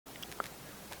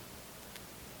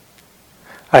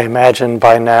I imagine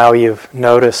by now you've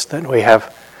noticed that we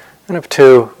have kind of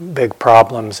two big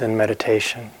problems in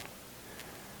meditation: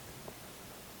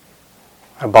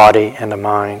 a body and a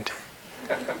mind.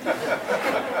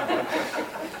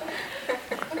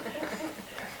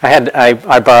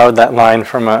 I borrowed that line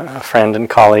from a friend and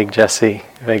colleague, Jesse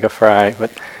Vega Fry,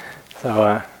 but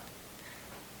so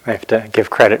I have to give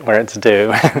credit where it's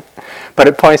due. But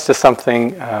it points to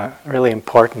something really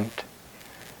important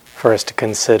for us to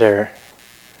consider.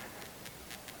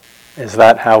 Is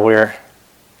that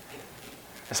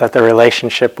the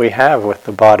relationship we have with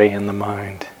the body and the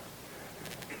mind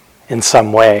in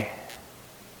some way?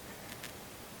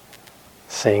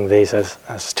 Seeing these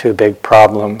as two big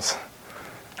problems.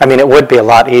 I mean, it would be a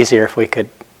lot easier if we could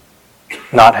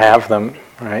not have them,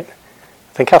 right?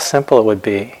 Think how simple it would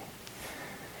be.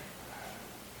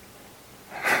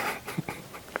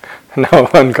 No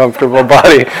uncomfortable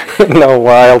body, no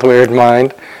wild, weird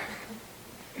mind.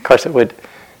 Of course, it would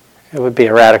be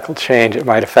a radical change. It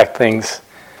might affect things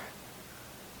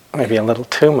maybe a little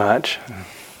too much.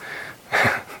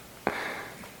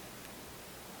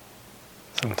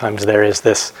 Sometimes there is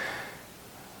this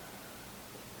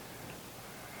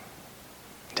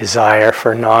desire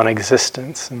for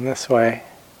non-existence in this way.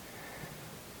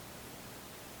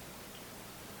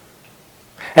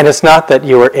 And it's not that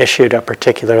you were issued a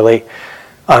particularly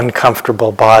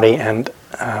uncomfortable body and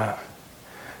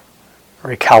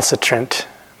recalcitrant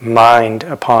mind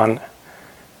upon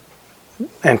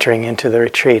entering into the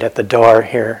retreat. At the door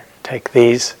here, take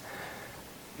this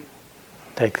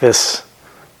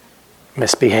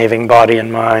misbehaving body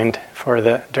and mind for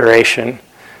the duration,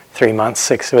 3 months,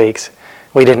 6 weeks.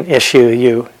 We didn't issue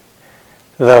you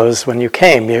those when you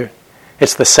came.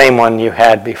 It's the same one you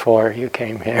had before you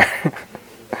came here.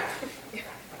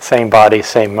 Same body,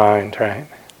 same mind, right?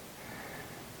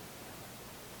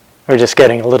 We're just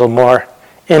getting a little more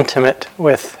intimate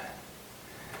with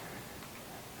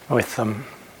them.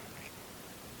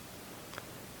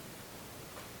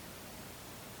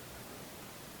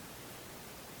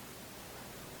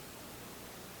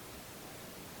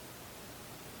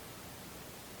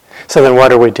 So then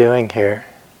what are we doing here?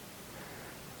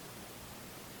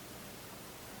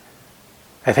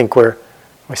 I think we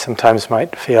sometimes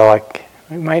might feel like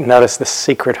we might notice the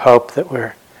secret hope that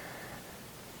we're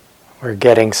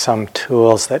getting some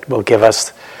tools that will give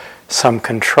us some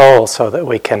control so that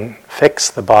we can fix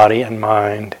the body and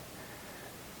mind,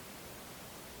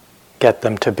 get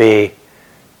them to be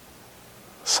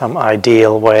some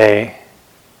ideal way.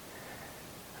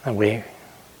 And we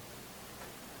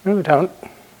don't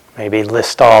maybe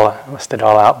list it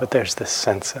all out, but there's this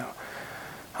sense of,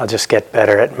 I'll just get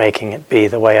better at making it be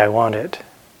the way I want it.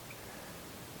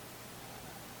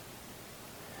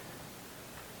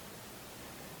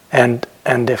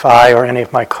 And if I or any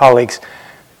of my colleagues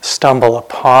stumble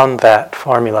upon that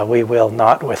formula, we will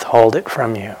not withhold it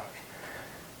from you.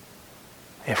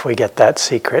 If we get that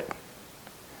secret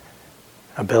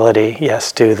ability,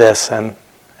 yes, do this, and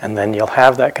then you'll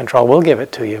have that control, we'll give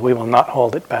it to you. We will not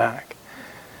hold it back.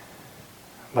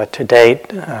 But to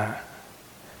date,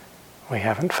 we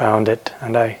haven't found it,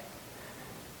 and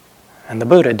the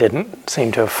Buddha didn't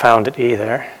seem to have found it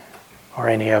either, or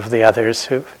any of the others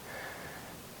who've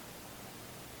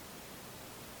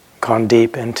gone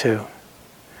deep into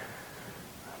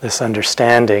this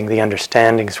understanding, the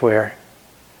understandings that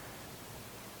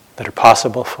are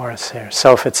possible for us here.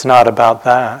 So if it's not about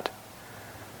that,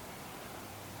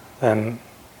 then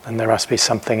there must be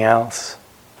something else.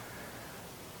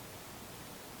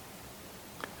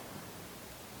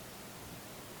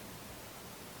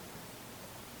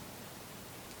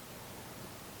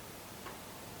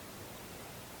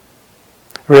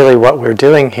 Really what we're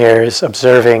doing here is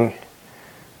observing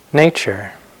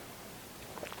nature.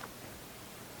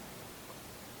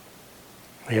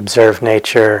 We observe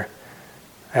nature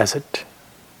as it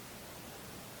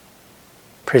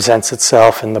presents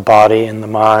itself in the body, in the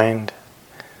mind.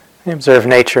 We observe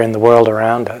nature in the world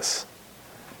around us.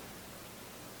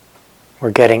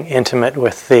 We're getting intimate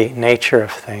with the nature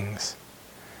of things.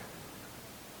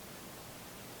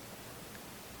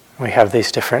 We have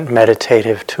these different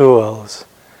meditative tools.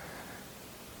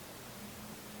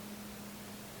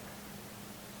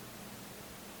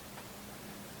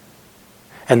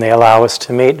 And they allow us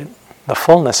to meet the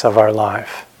fullness of our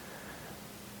life.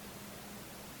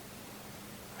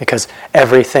 Because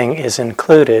everything is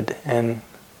included in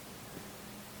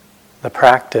the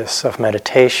practice of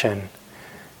meditation.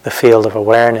 The field of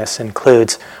awareness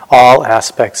includes all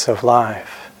aspects of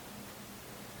life.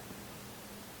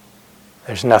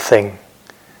 There's nothing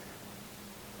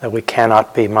that we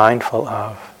cannot be mindful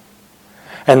of.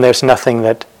 And there's nothing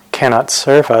that cannot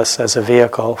serve us as a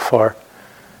vehicle for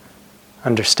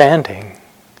understanding.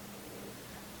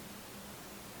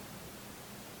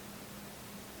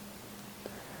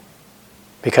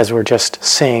 Because we're just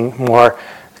seeing more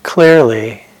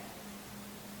clearly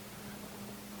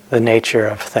the nature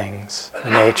of things,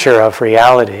 the nature of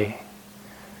reality.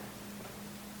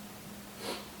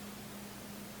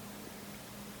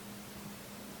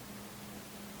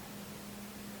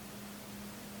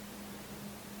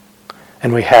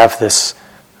 And we have this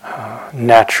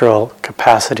natural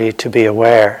capacity to be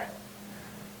aware.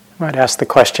 I might ask the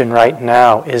question right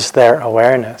now, is there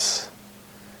awareness?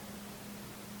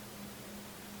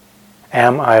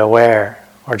 Am I aware?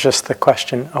 Or just the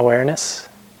question, awareness?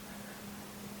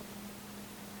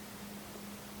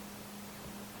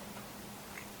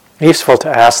 Useful to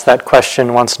ask that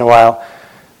question once in a while.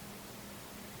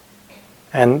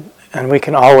 And we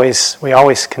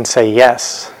always can say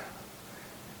yes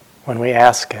when we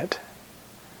ask it.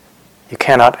 You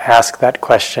cannot ask that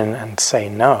question and say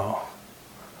no.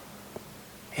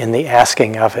 In the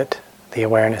asking of it, the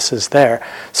awareness is there.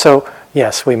 So,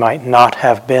 yes, we might not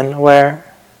have been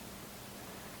aware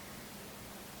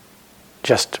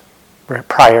just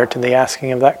prior to the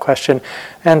asking of that question,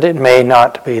 and it may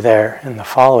not be there in the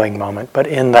following moment, but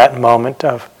in that moment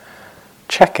of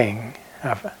checking,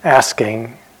 of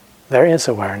asking, there is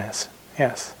awareness,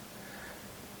 yes.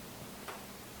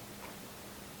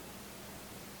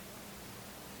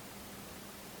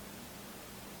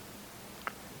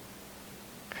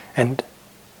 And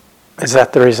is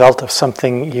that the result of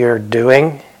something you're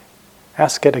doing?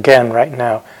 Ask it again right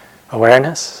now.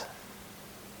 Awareness?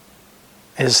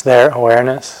 Is there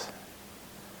awareness?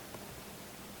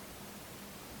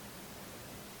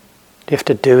 Do you have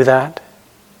to do that?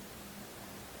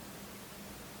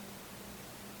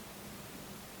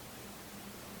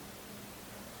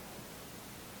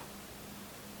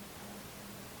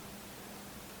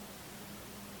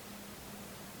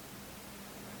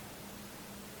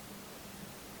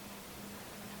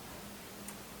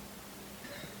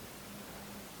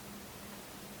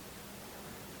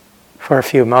 For a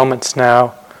few moments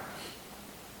now,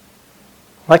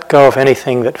 let go of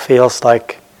anything that feels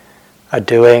like a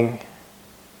doing,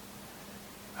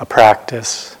 a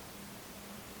practice,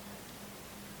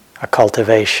 a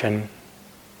cultivation,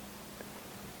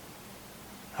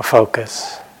 a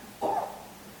focus.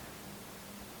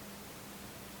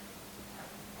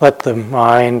 Let the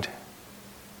mind,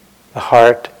 the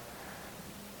heart,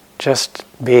 just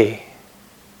be,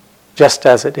 just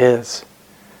as it is,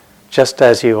 just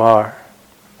as you are,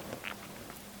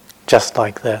 just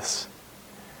like this.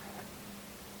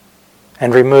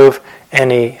 And remove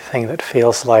anything that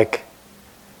feels like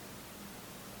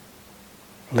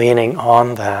leaning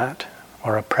on that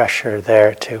or a pressure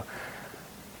there to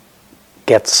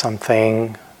get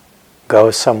something,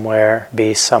 go somewhere,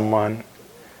 be someone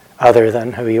other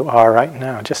than who you are right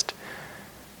now. Just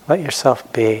let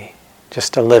yourself be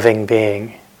just a living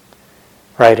being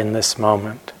right in this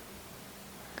moment.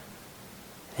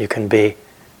 You can be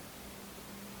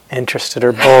interested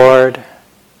or bored,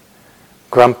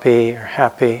 grumpy or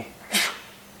happy.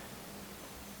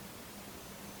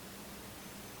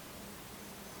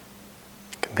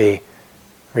 It can be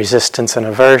resistance and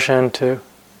aversion to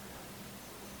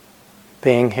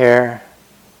being here.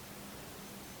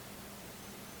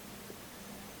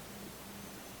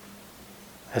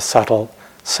 A subtle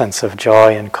sense of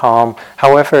joy and calm.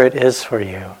 However it is for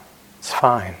you, it's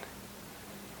fine.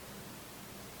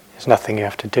 There's nothing you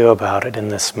have to do about it in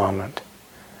this moment.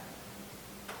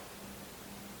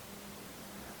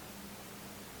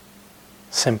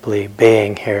 Simply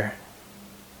being here.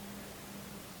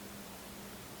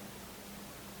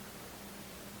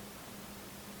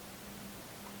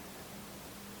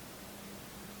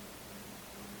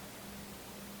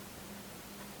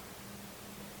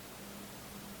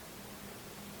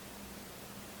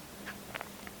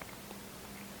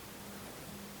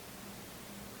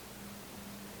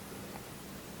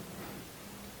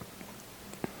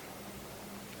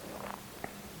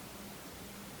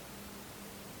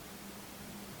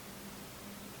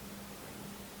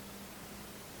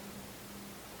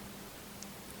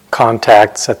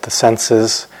 Contacts at the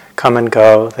senses come and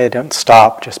go. They don't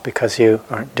stop just because you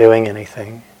aren't doing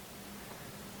anything.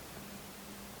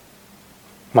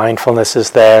 Mindfulness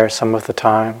is there some of the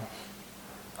time.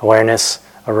 Awareness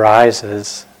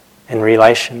arises in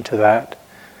relation to that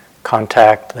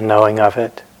contact, the knowing of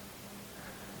it.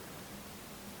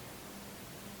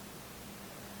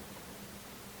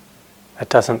 It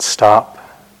doesn't stop.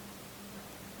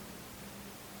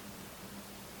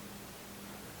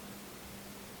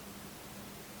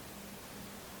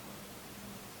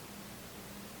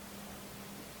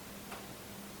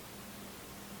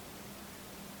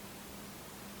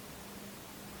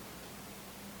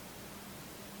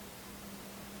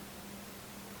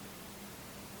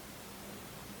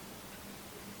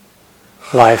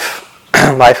 life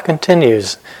life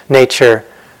continues. Nature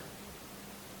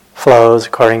flows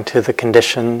according to the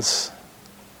conditions.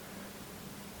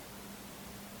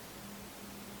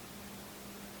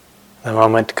 The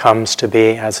moment comes to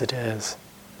be as it is.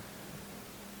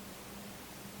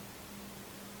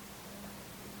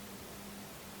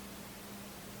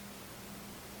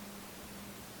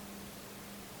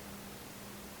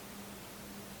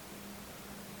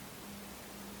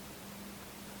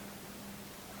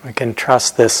 We can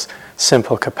trust this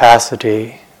simple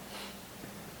capacity,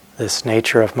 this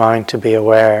nature of mind to be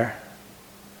aware.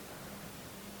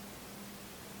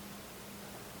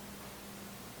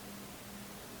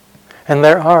 And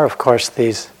there are, of course,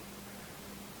 these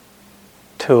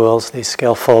tools, these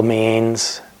skillful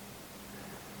means,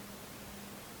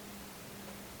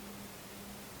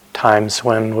 times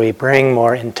when we bring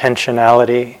more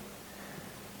intentionality,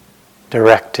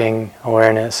 directing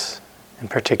awareness in a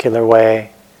particular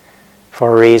way,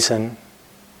 for a reason.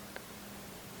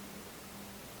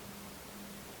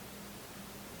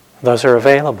 Those are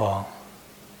available.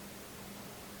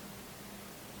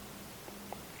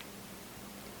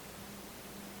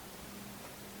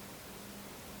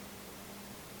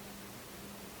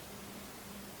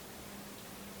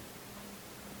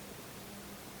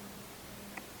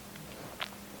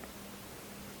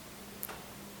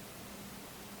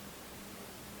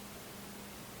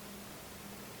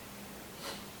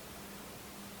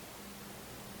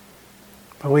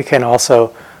 But we can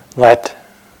also let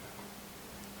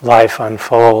life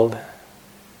unfold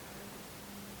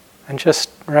and just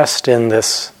rest in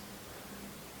this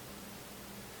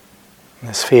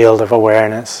field of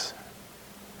awareness.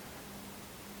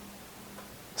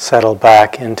 Settle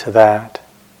back into that.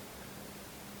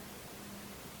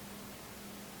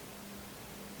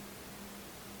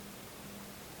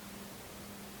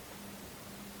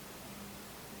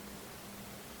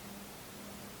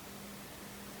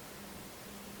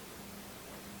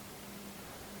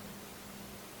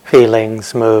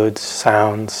 Feelings, moods,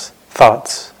 sounds,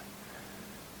 thoughts,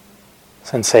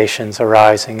 sensations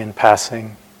arising and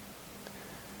passing,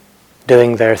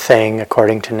 doing their thing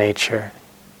according to nature.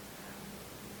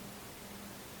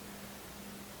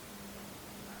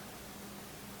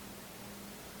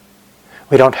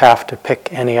 We don't have to pick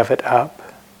any of it up.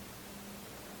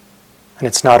 And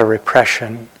it's not a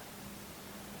repression.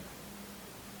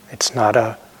 It's not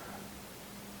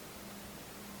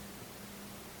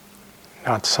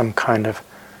some kind of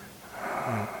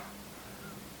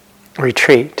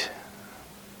retreat.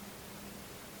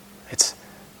 It's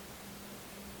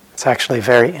actually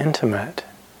very intimate.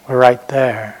 We're right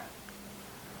there.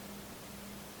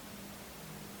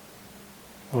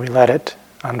 We let it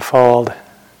unfold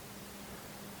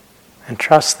and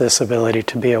trust this ability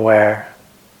to be aware.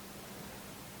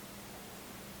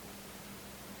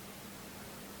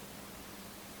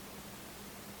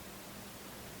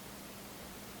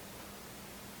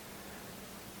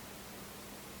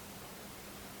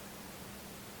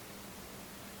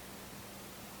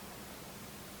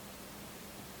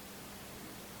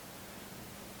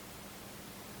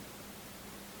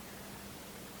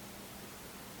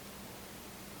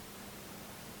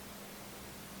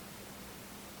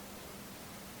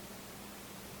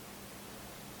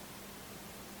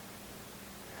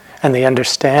 And the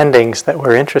understandings that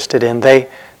we're interested in, they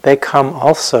come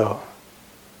also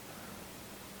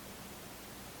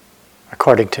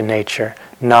according to nature,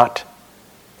 not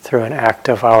through an act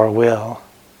of our will,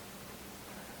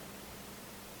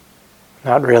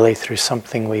 not really through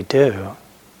something we do.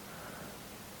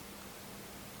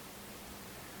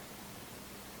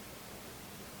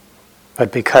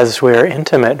 But because we're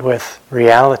intimate with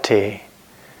reality,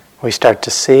 we start to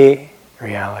see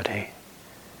reality.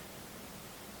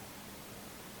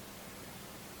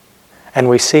 And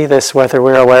we see this whether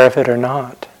we're aware of it or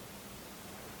not.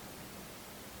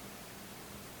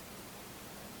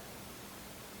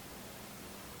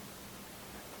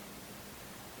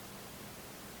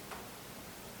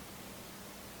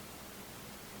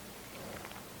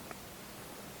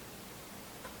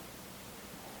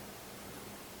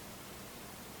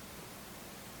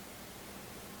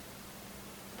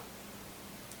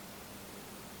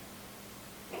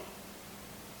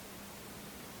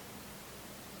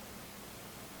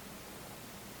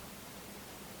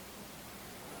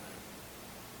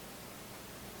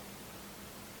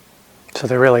 So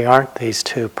there really aren't these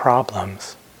two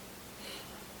problems.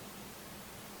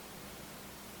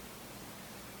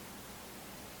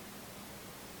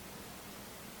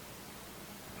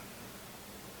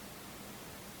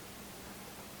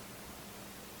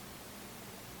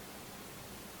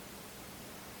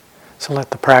 So let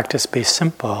the practice be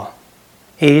simple,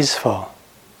 easeful.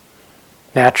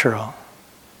 natural.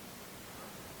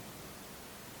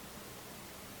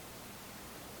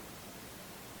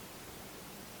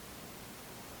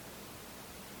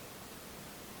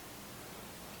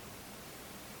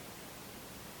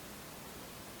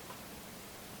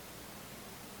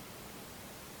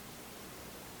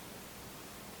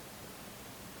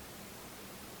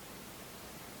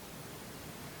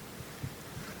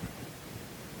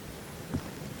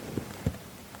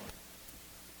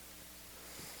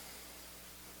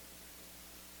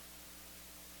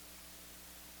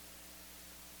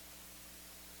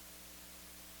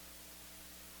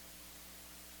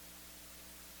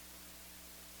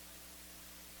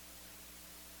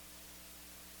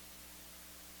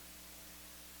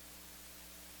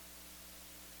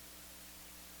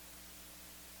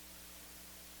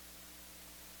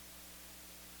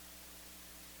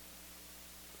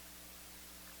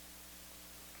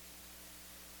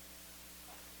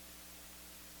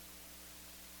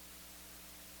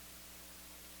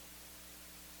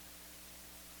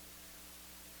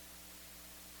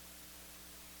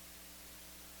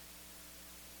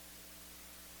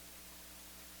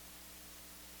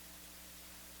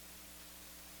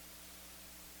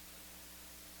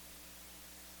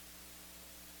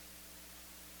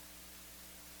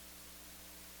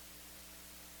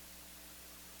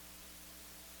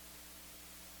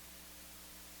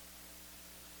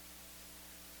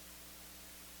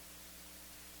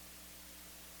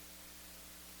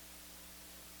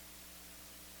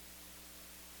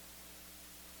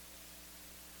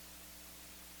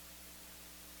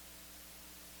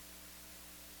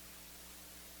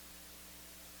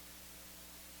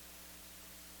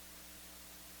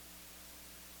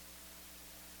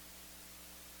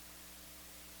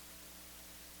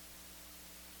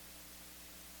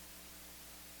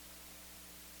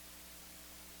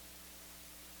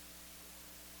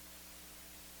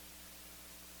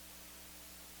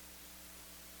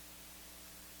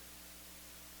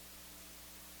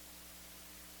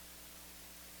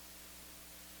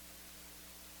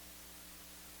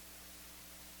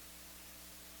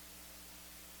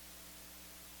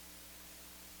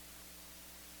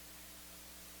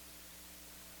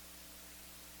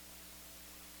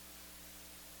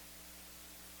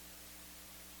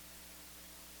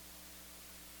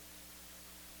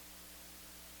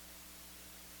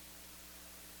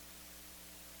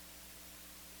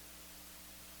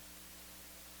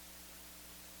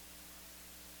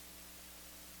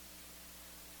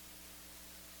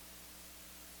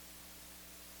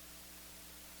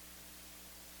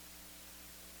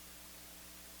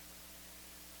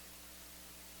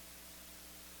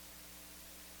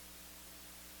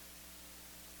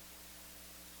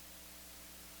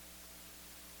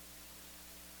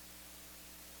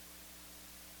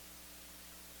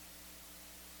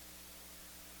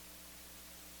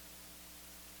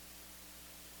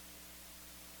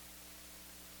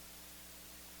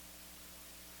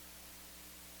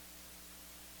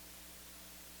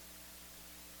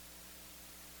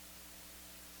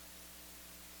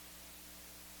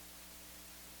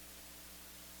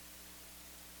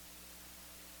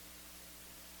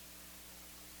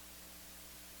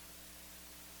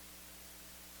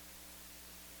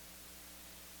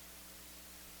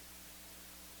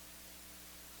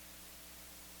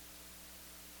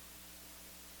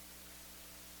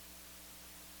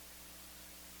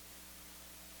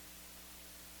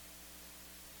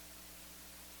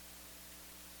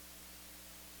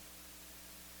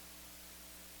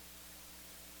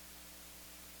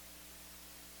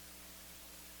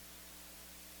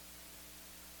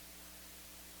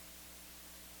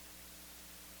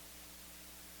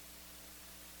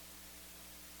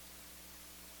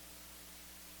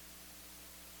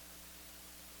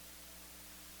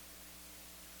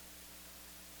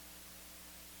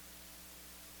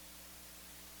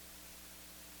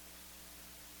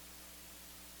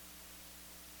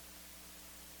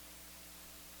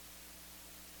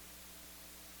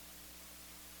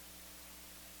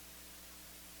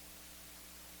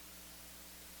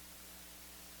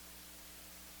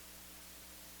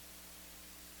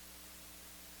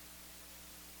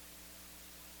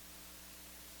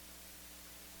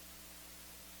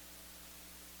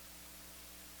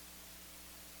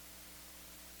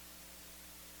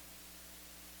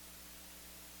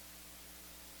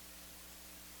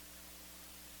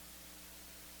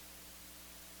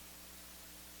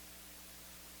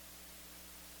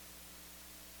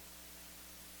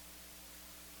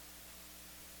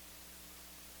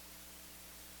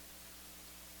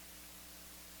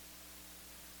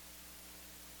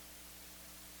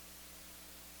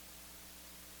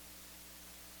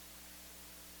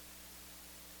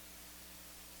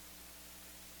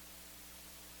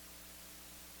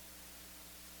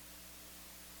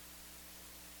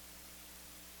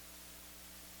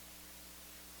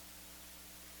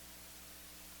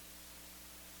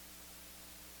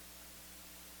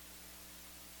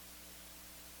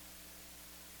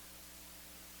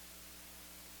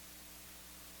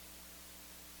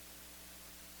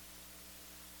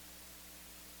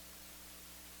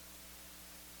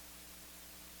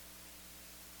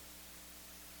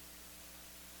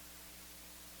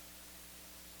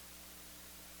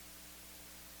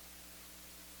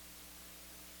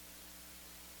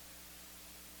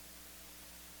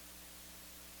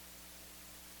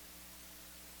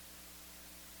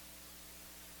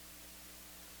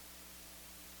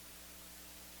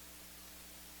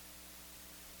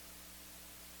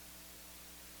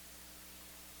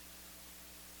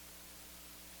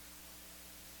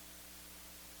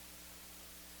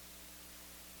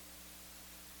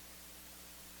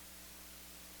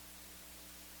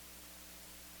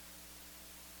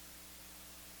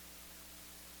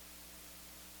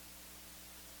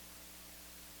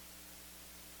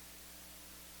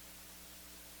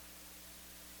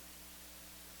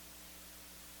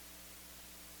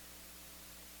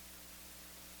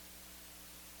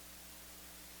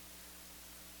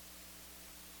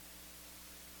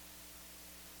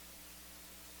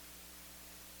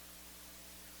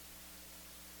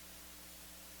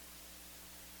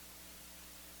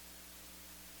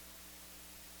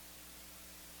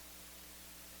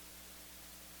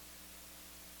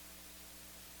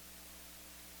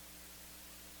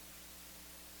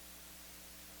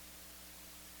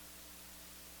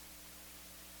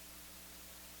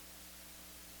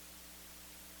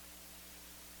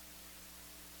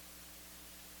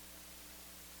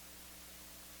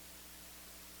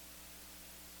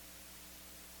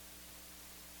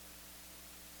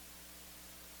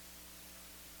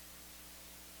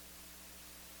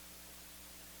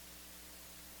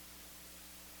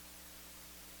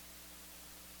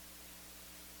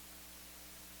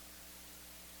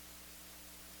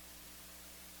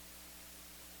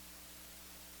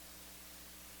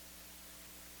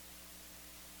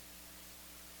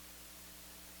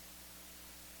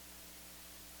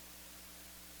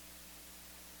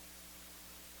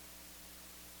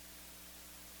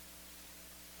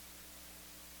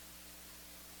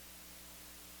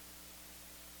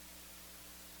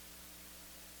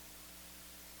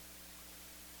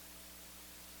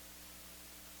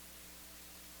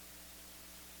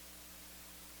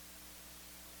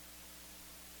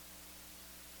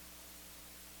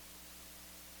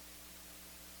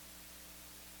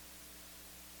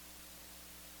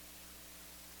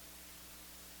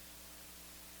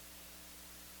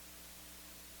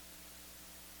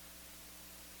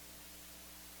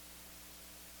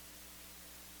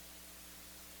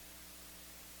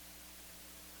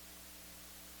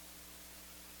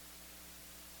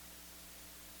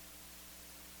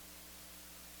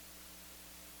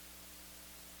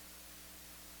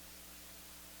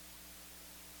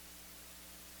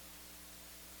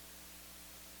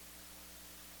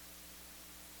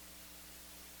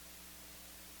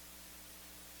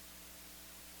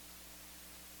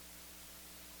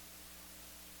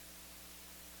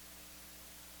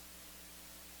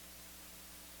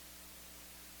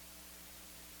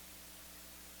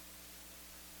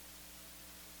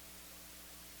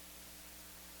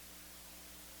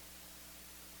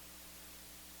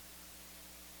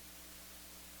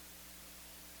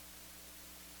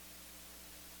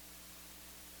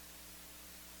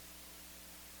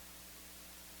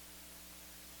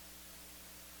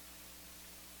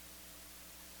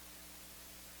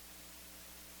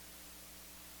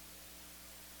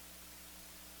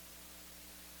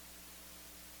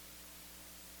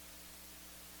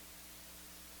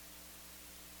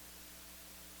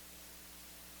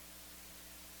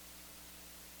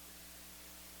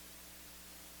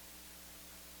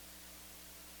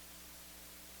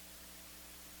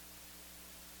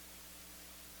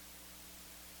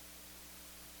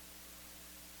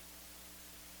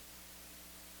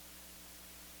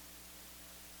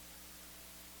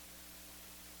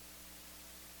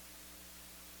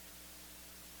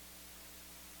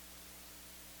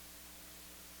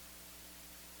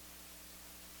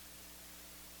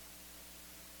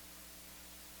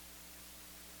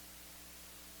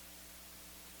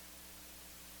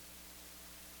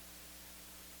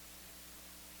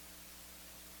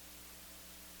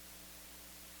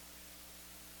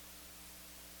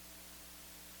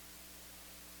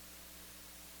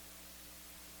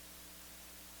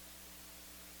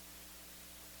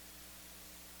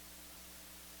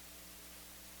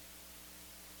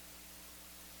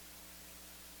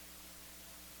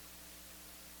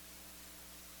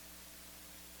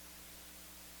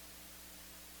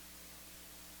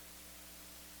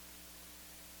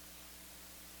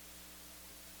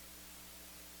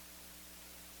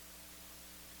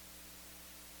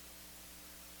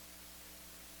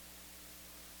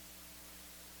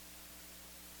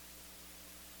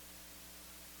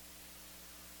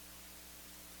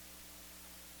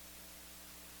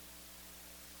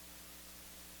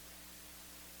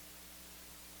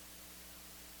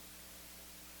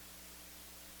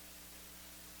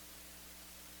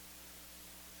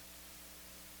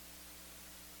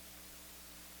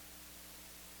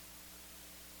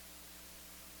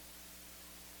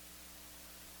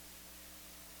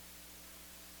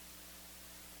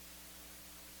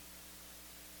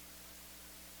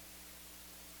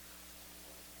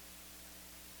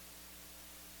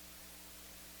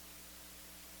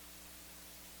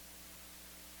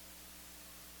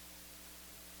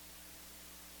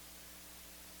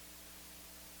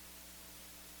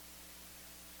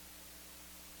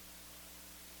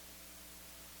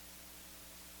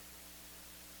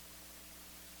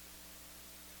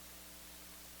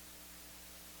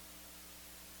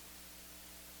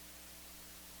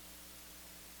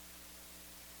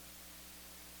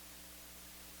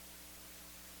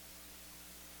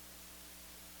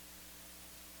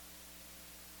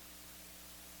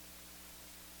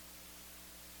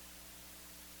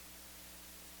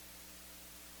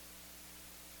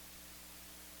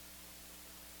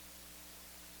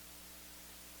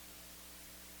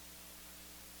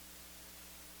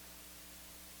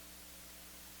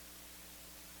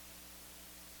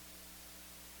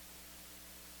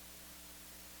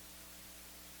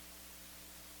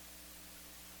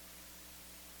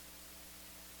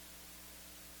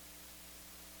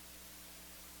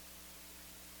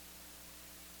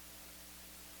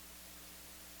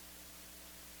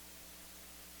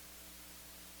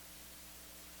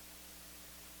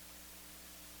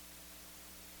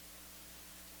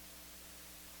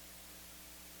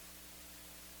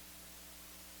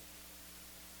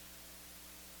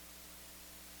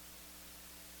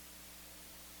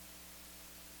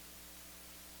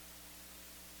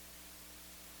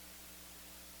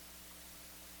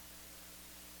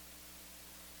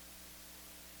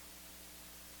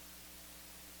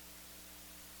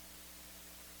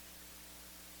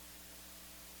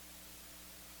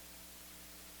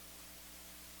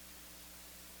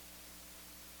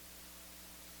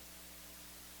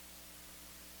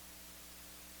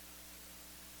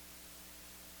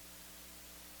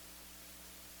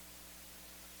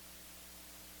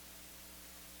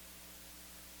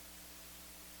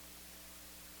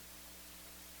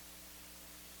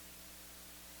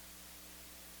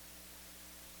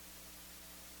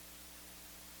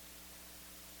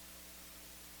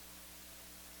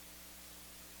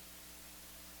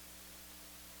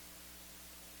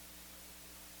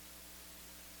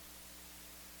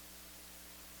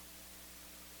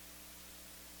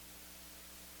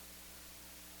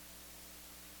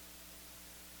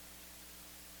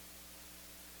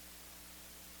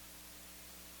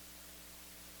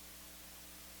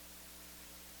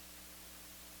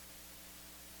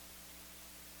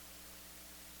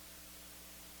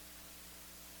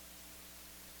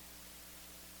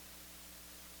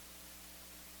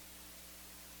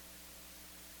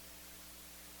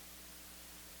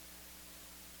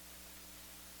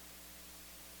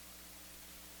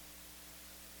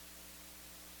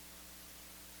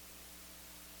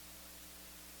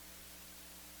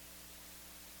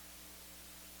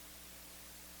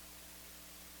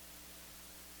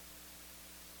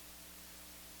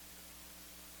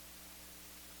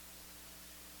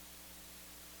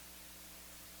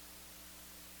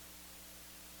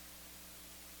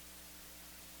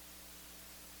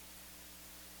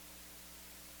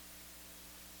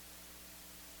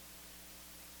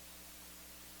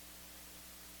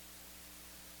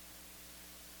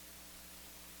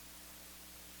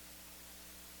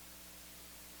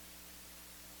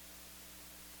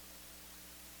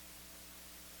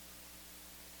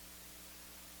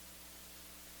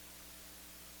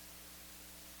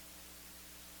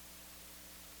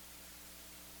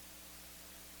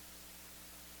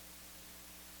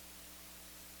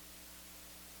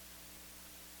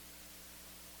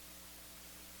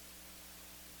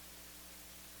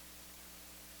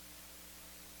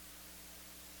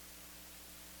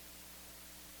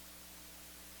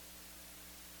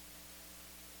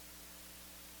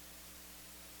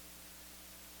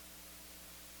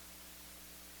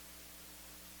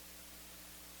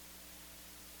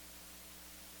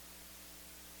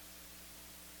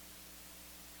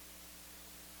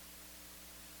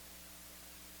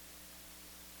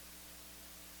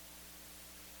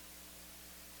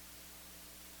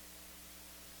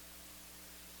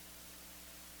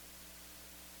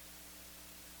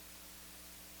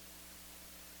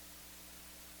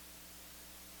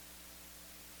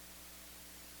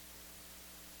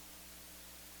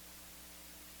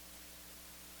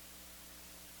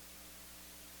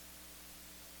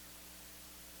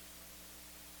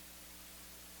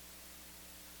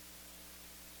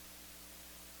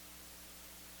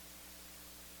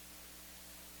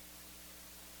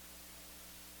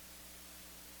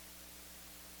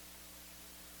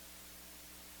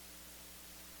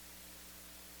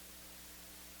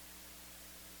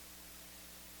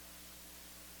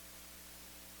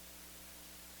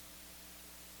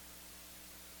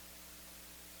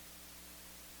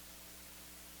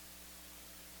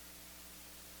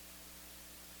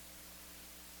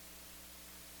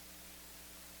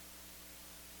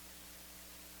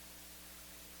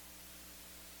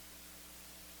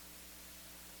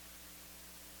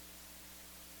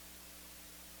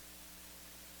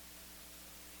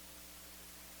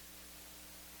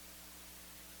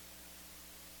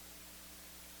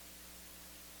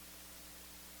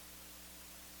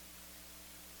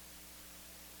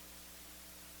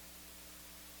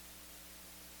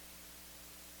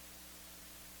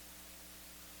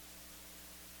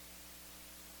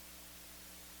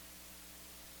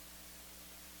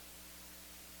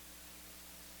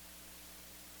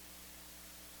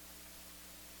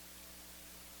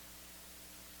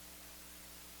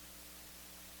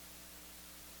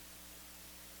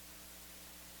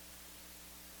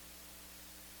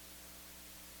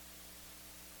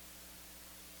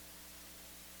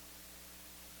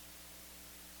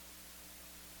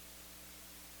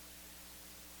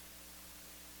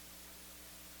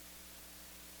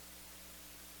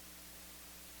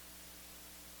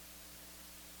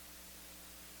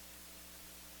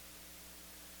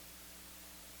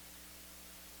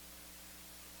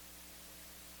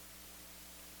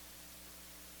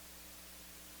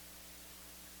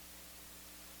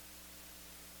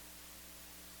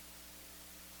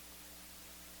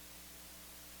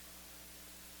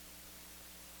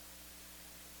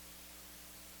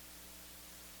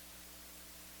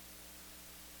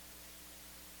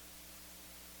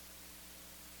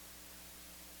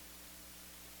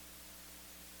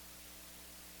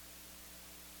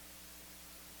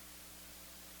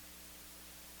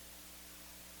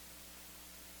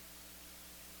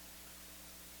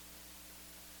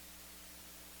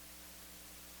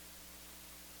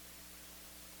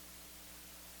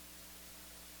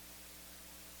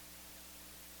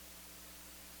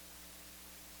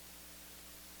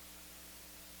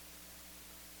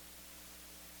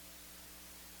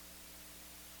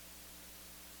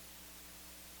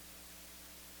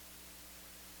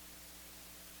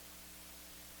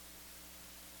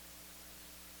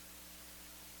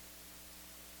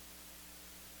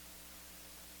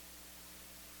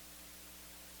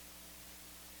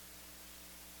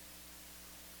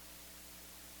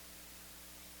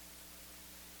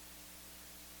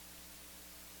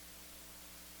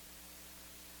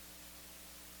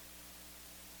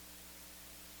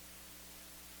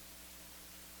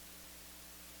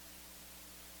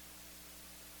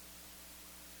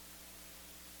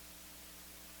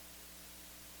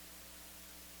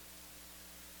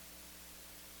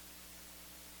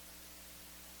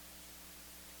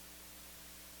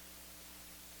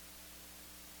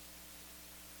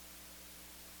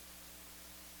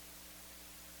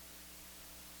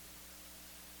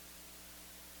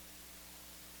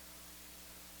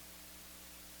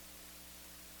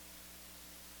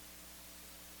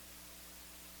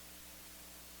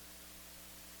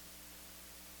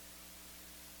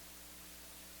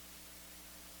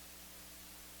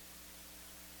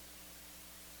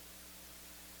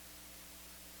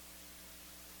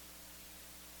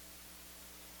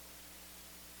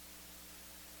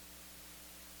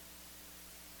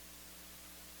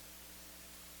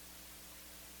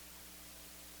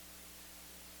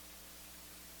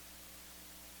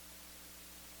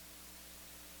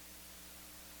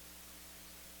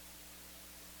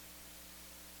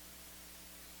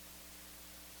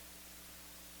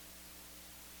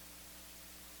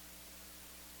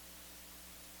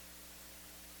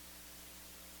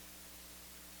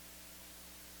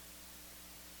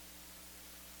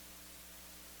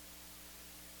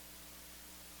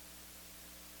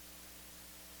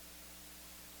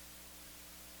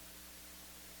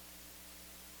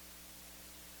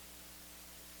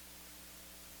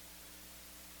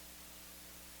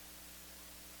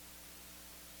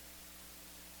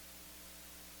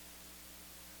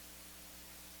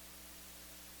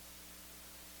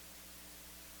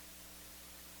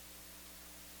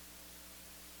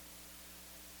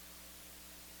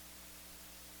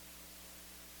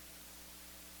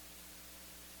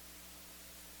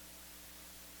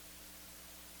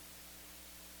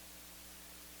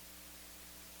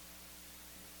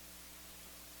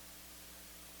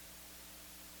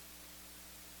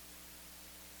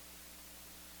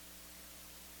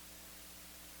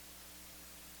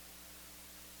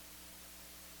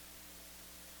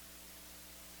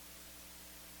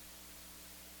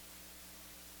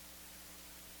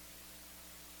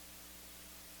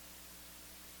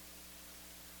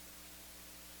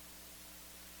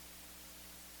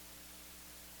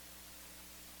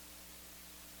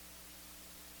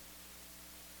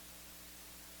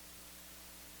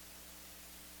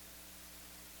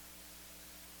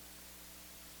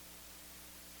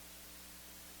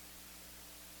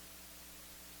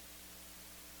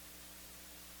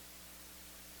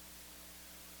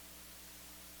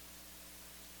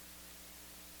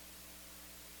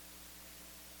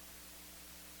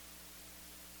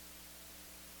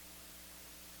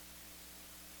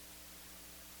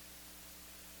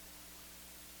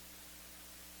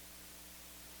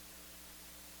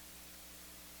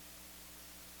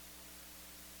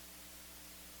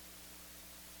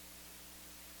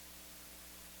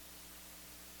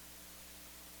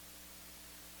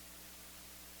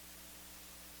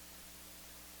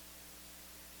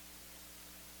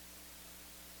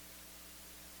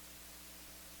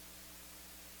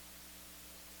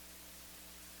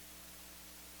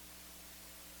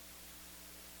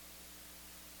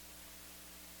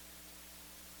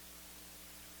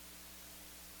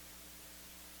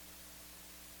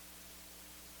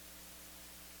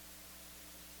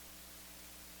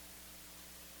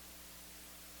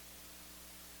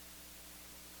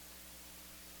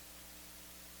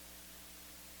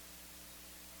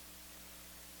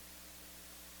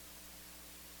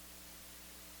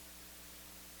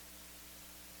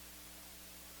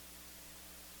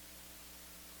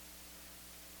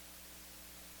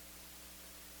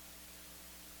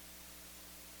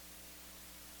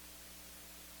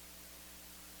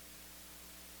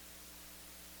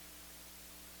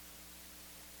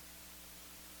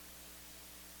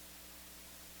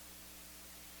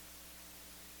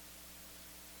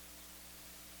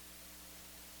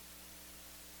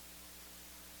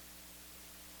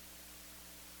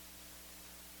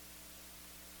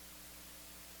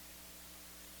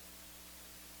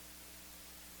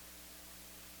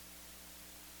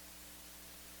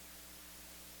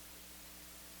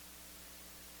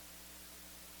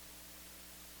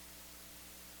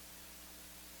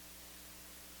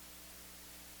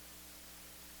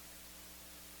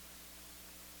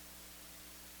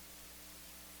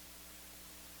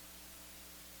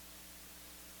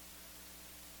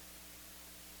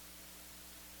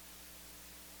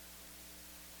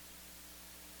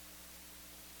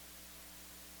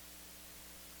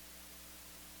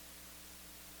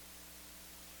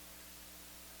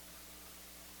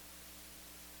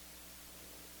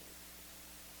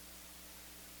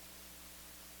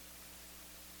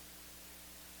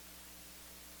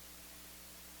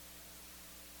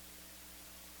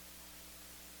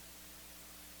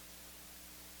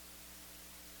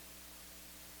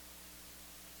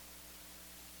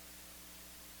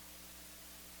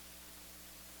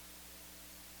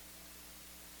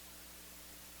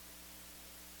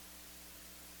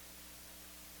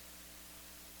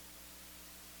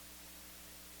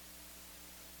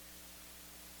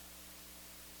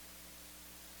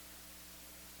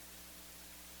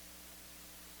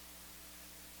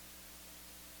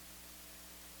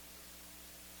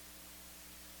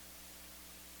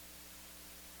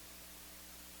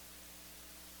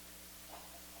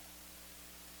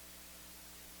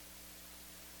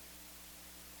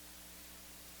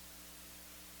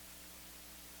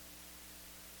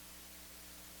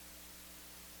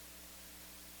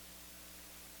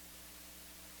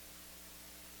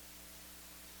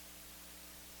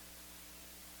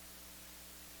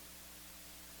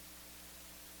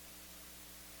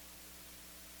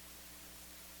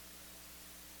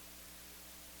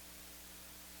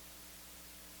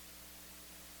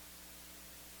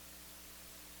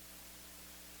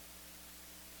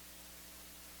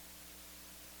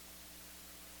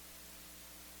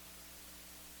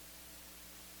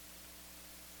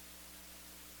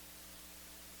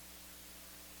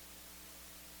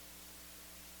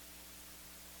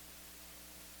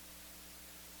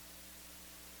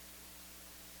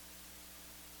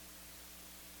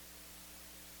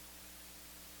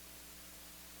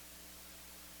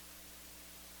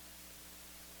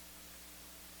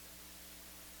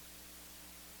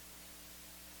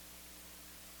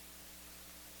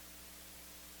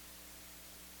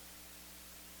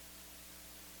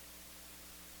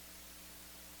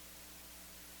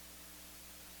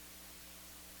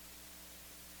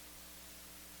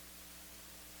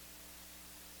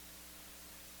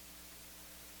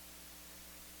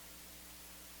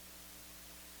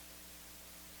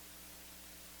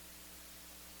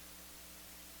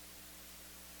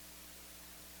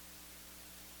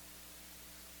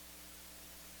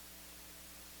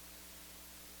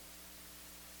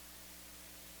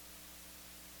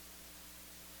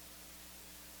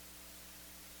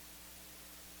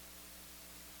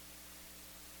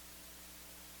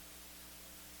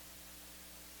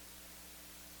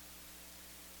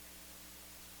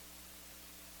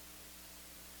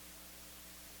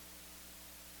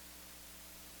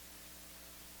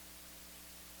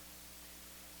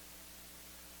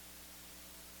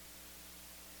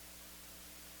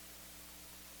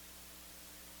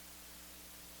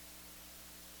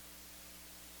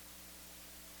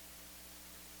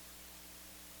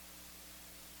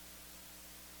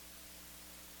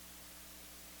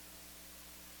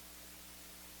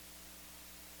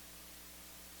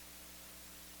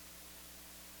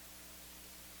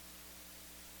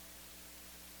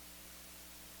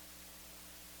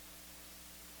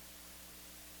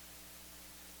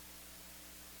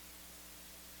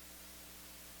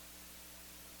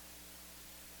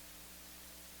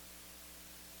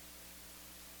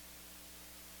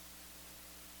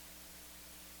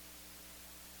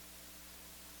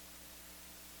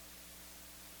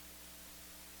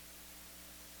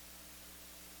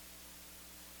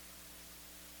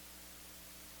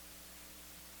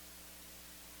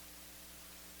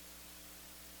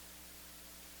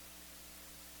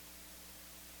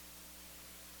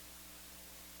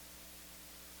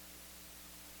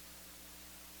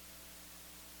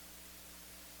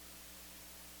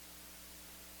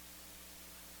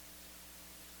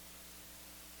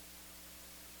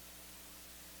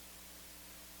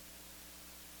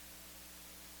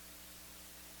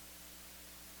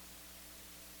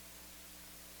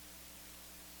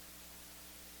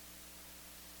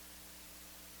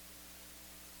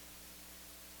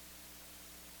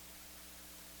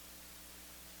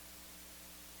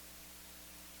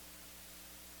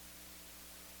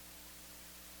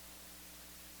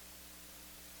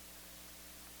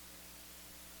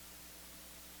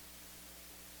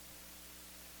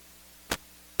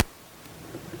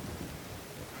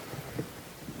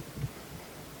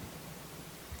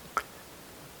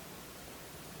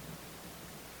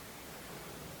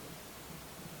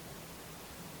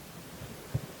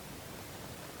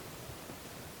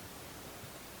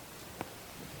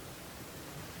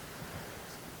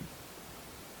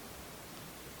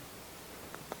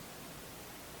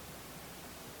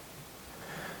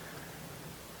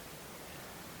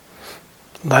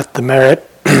 let the merit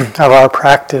of our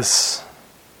practice,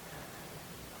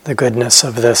 the goodness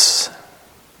of this,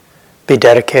 be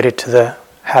dedicated to the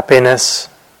happiness,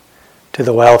 to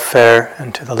the welfare,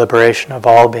 and to the liberation of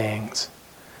all beings.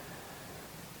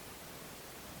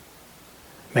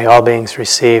 May all beings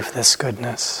receive this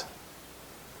goodness.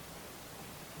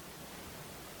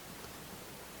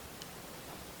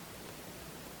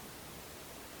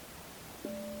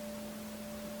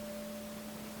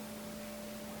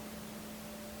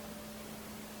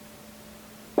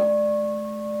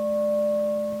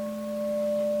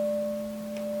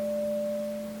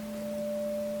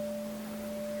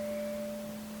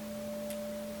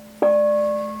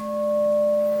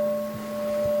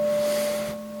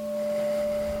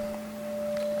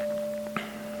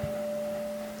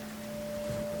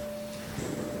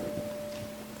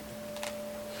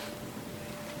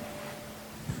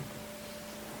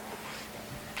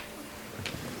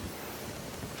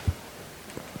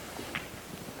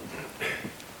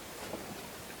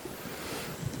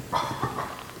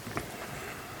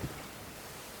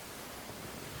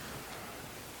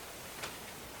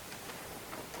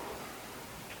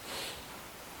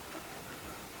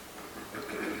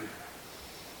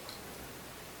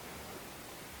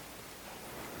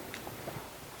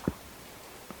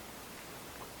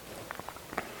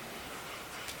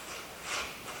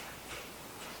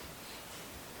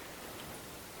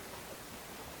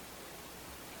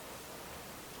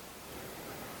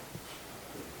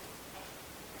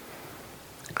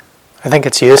 I think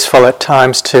it's useful at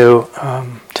times to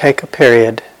take a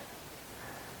period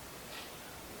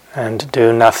and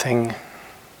do nothing.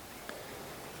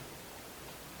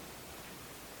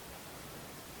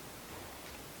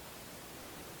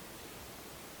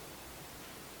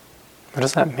 What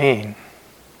does that mean?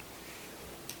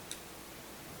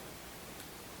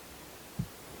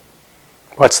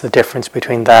 What's the difference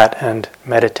between that and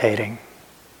meditating?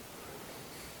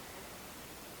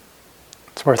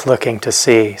 It's worth looking to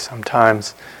see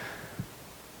sometimes.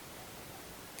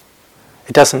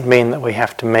 It doesn't mean that we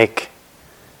have to make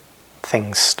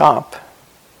things stop.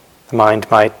 The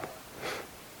mind might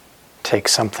take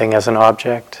something as an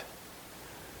object,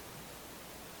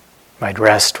 might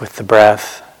rest with the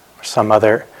breath, or some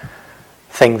other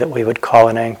thing that we would call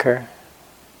an anchor.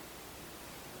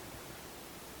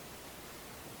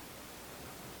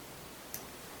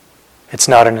 It's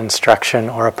not an instruction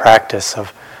or a practice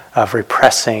of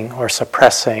repressing or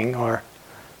suppressing or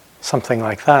something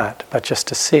like that, but just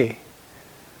to see.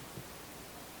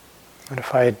 What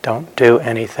if I don't do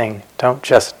anything, don't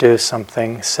just do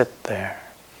something, sit there?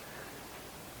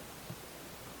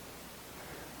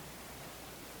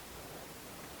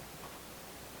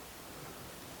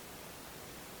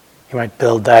 You might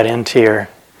build that into your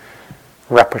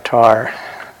repertoire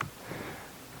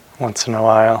once in a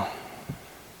while.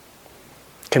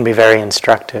 It can be very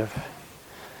instructive.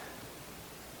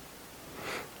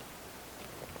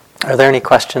 Are there any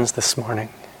questions this morning?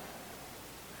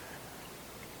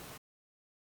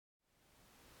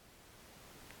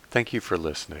 Thank you for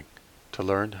listening. To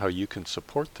learn how you can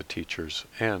support the teachers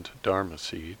and Dharma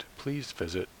Seed, please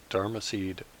visit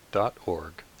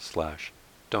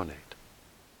dharmaseed.org/donate.